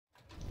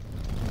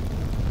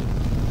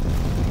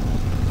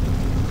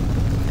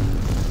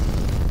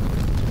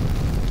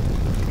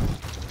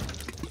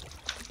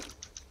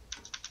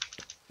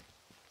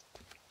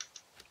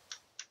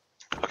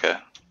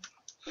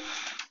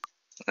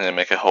And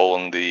make a hole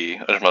in the.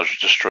 I just might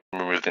just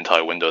remove the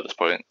entire window at this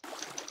point.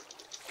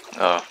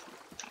 Oh.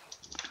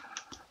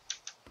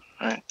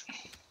 Right.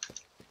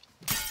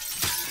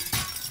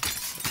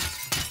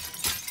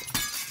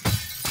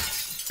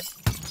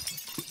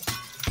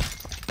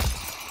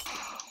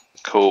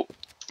 Cool.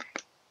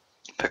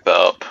 Pick that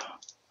up.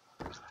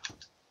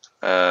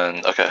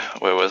 And okay,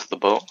 where's the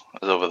boat?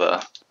 It's over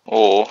there.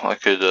 Or I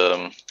could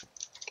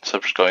instead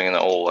of just going in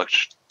at all, like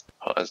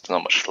there's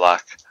not much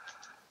slack.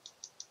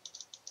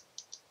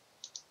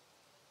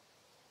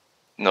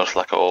 No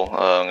slack at all.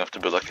 I'm gonna have to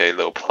build like a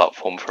little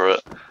platform for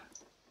it.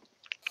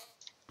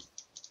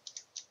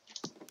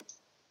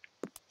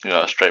 You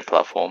know, a straight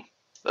platform.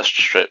 That's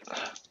just straight.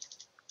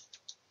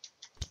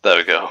 There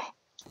we go.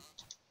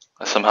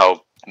 I somehow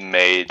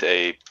made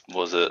a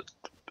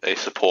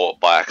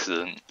support by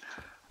accident.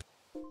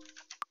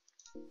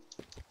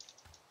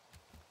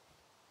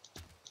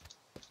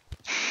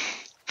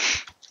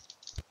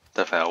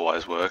 Definitely how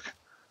wise work.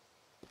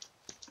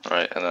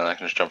 Right, and then I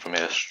can just jump from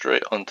here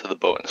straight onto the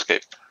boat and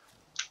escape.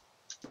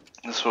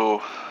 This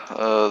will,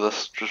 we'll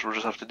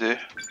just have to do.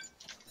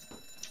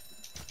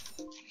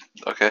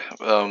 Okay,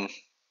 I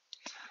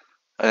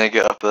need to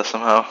get up there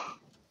somehow.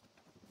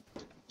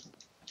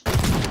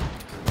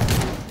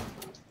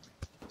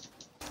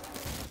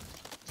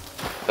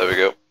 There we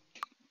go.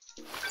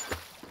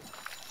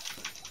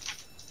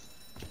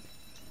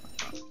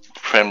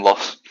 Frame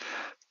loss.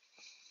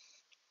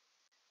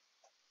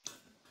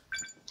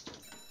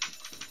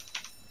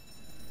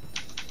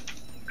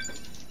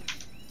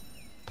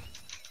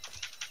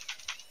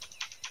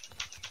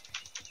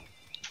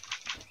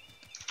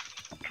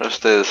 Try to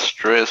stay as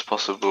straight as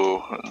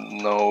possible,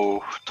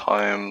 no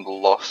time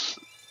loss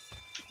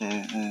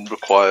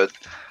required.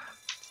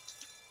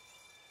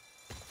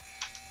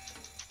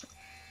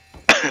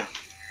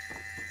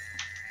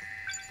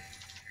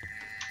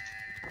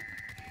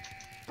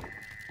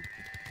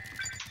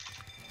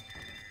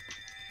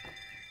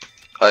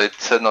 I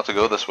said not to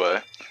go this way.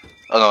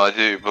 Oh no, I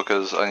do,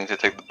 because I need to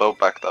take the boat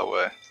back that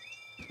way.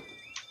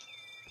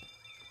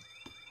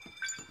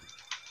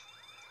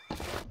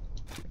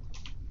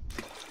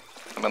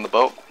 I'm on the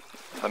boat.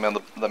 Let me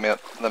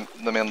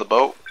on the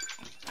boat.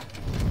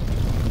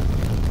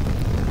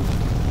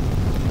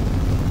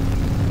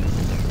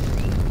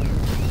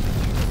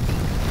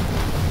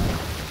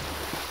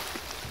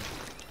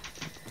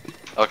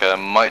 Okay, I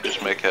might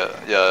just make it.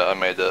 Yeah, I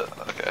made it.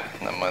 Okay,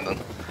 never mind then.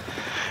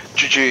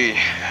 GG.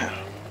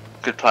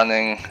 Good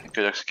planning,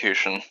 good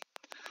execution.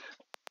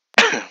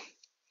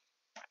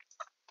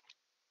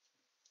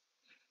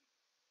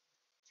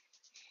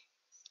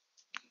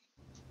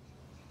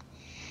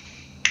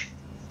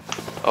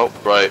 Oh,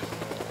 right.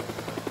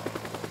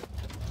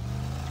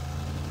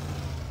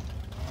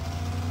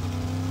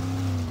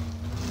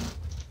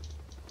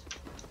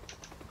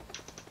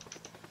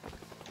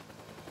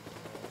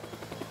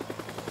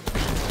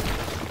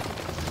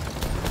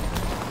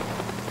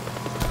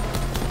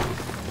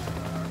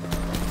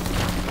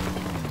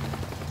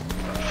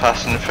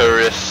 Fast and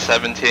Furious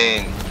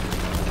 17.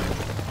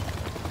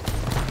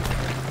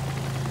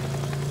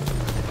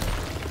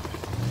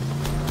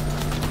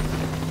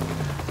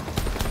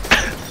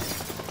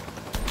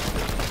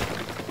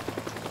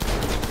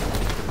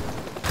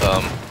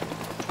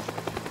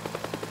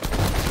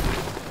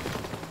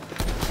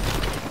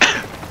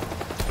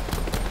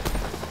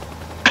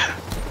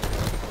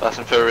 Fast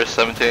and Furious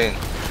 17.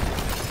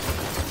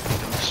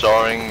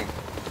 Starring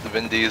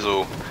Vin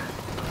Diesel.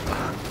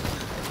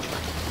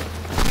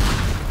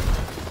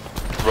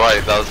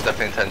 Right, that was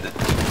definitely intended.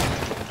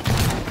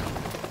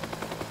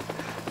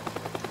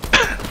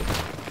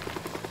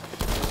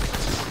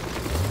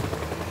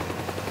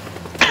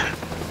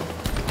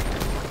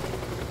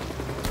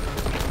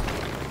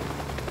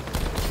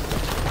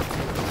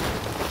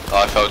 Oh,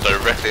 I fell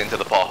directly into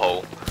the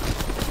pothole.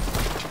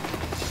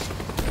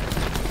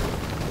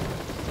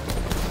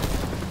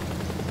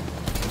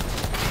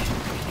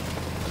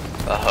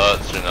 That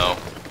hurts, you know.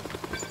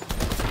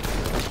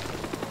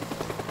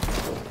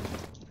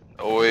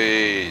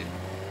 Wait.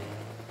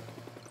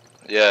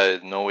 Yeah,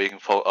 no way you can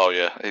fall. Oh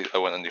yeah, I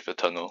went underneath the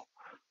tunnel.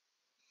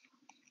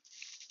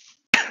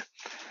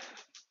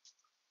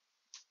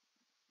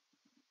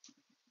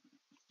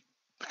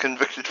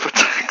 Convicted for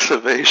tax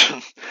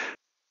evasion.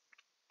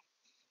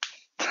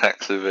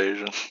 Tax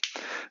evasion.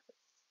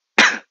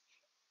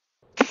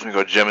 We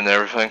got gem and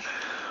everything.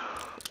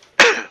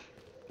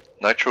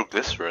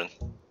 Nitroglycerin.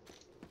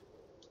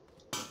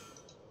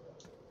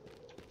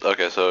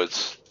 Okay, so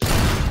it's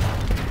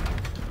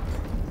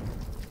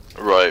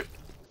right.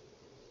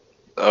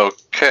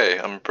 Okay,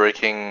 I'm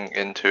breaking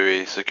into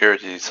a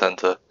security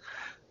center.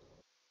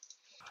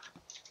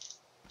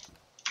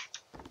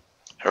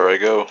 Here I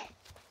go.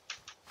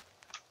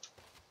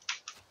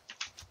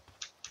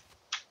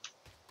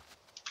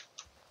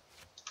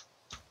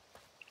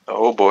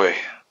 Oh boy.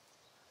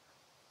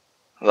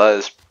 That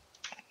is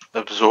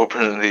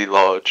absorbently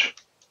large.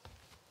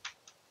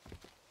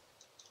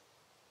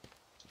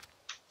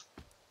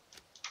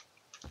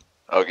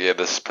 Okay, yeah,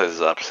 this place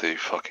is absolutely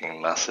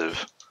fucking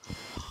massive.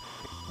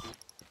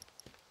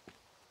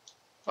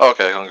 Oh,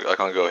 okay, I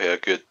can't go here.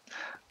 Good,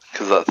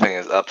 because that thing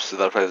is that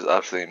place is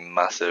absolutely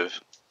massive.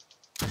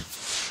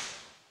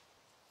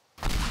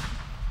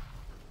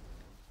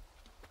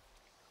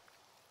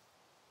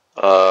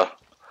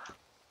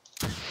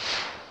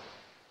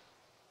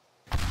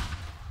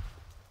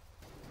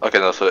 Okay,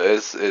 no, so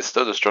it's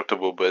still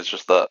destructible, but it's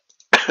just that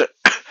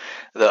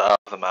they're out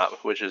of the map,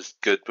 which is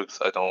good because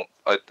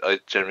I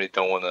generally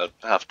don't want to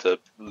have to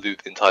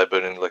loot the entire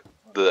building like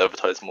the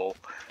advertised mall.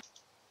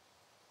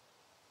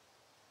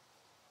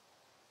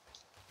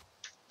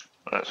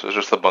 Alright, so it's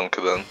just the bunker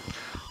then.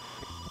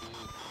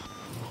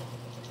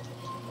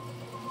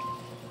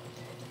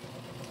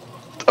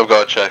 I've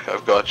got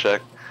to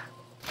check.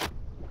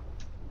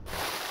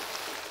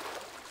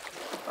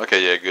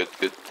 Okay, yeah, good.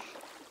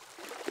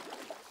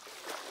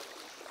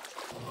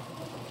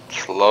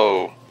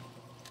 Slow.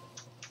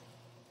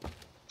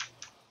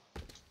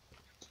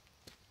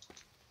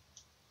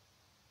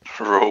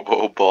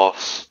 Robo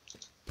boss.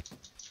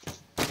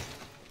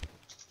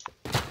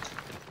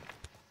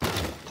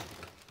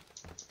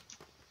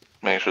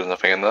 Make sure there's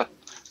nothing in there.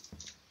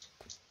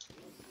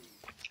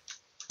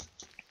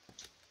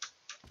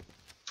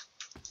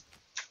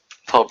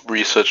 Top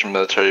research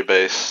military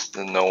base,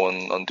 and no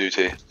one on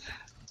duty. Is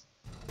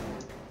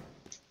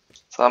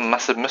that a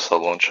massive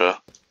missile launcher?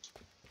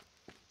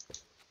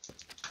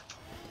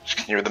 Just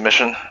continue with the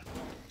mission.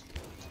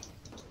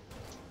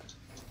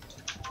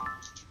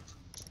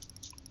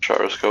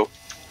 Gyroscope.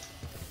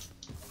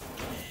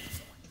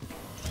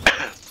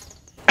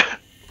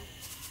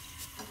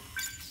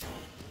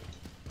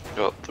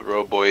 Got the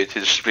Roboid,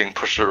 he's just being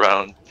pushed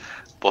around,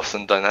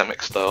 Boston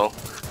Dynamic style.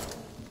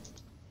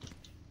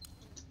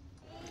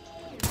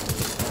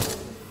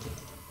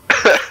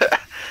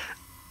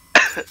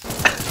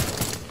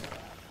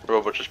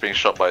 Robot just being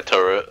shot by a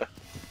turret.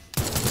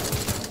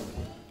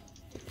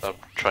 I'm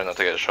trying not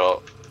to get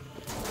shot.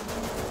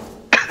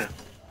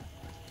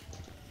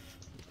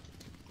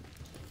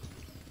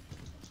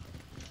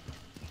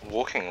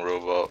 Walking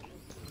robot.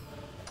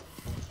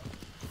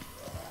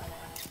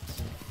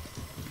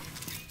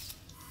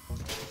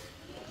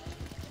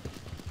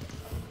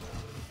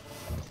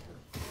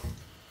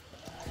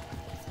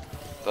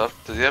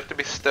 Does he have to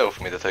be still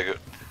for me to take it?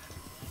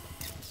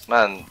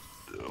 Man,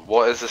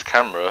 what is this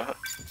camera?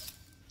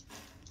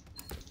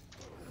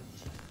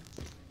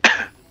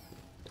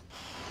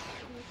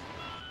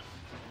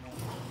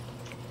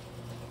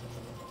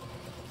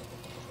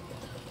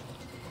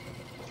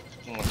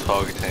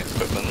 Targeting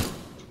equipment.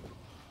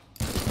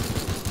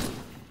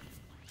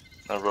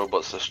 The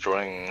robot's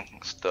destroying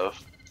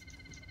stuff.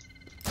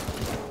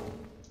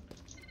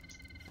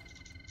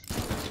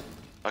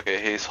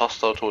 Okay, he's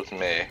hostile towards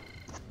me.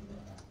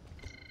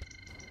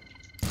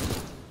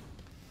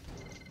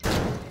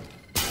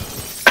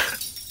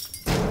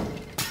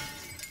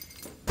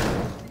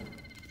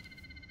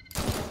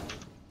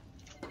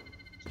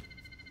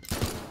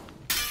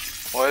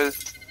 Why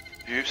is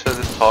you said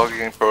this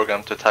targeting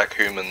program to attack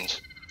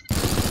humans?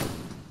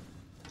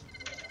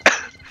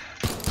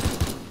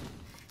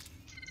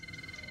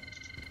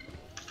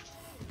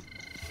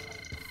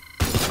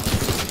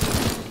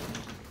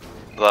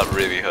 That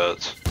really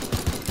hurts.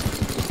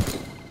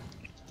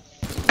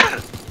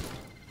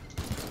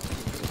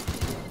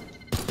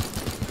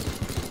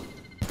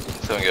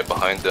 So I get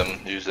behind them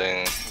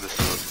using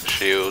this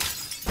shield.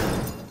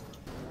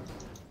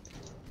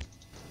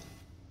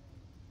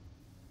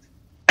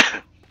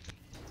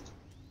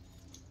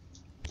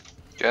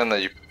 Get in there,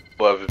 you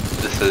whatever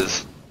this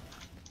is.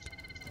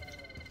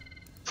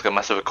 It's like a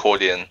massive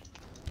accordion.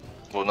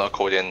 Well, not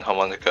accordion,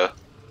 harmonica.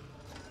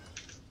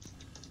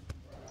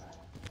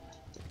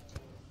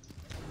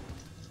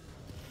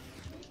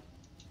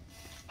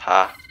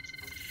 Ha.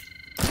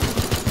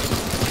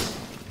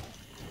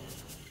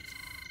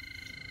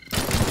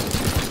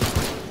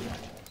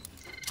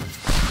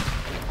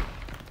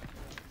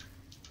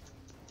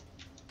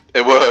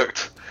 It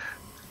worked.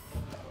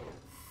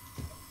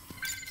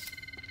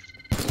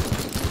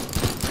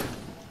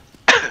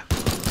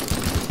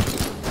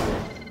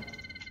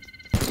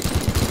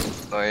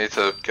 I need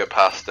to get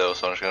past still,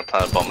 so I'm just gonna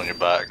plant a bomb on your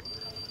back.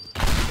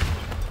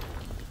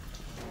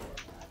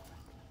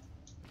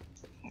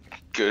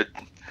 Good.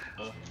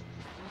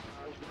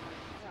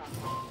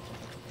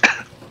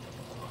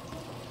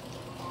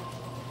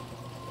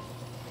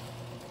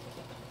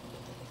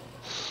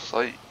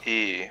 Site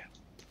E.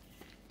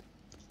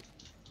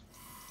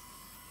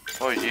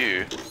 Oh,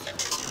 you.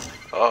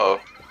 Uh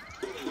oh.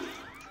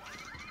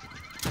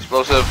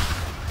 Explosive.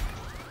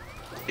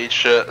 Eat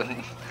shit.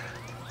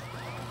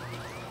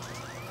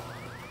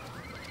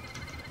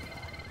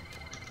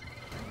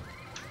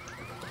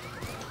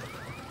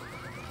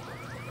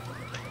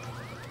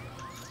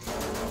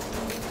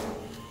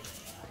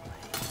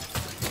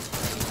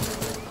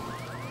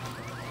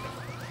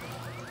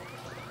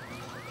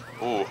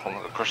 Ooh, I'm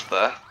gonna crush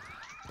there.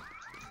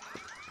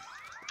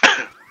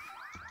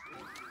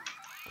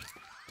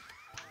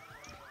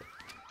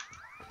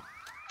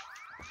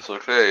 So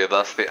clearly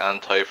that's the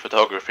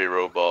anti-photography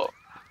robot.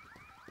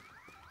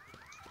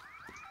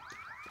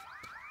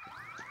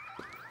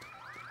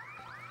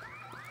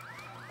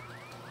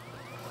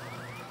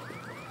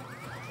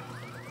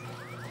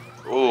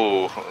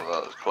 Ooh,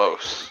 that was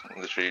close.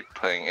 Literally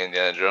playing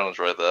Indiana Jones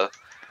right there.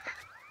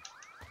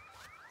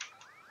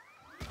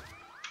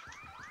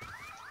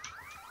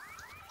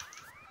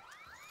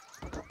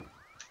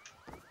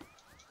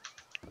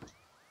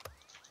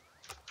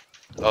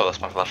 Oh,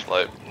 that's my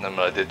flashlight. Never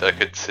mind, I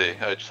could see.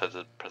 I just had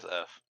to